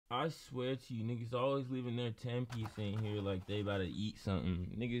I swear to you, niggas always leaving their 10-piece in here like they about to eat something.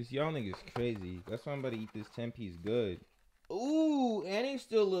 Niggas, y'all niggas crazy. That's why I'm about to eat this 10-piece good. Ooh, and it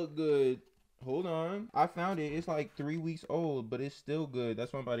still look good. Hold on. I found it. It's like 3 weeks old, but it's still good.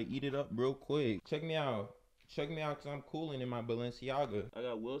 That's why I'm about to eat it up real quick. Check me out. Check me out because I'm cooling in my Balenciaga. I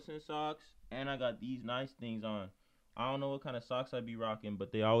got Wilson socks, and I got these nice things on. I don't know what kind of socks I be rocking,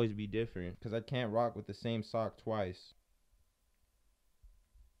 but they always be different because I can't rock with the same sock twice.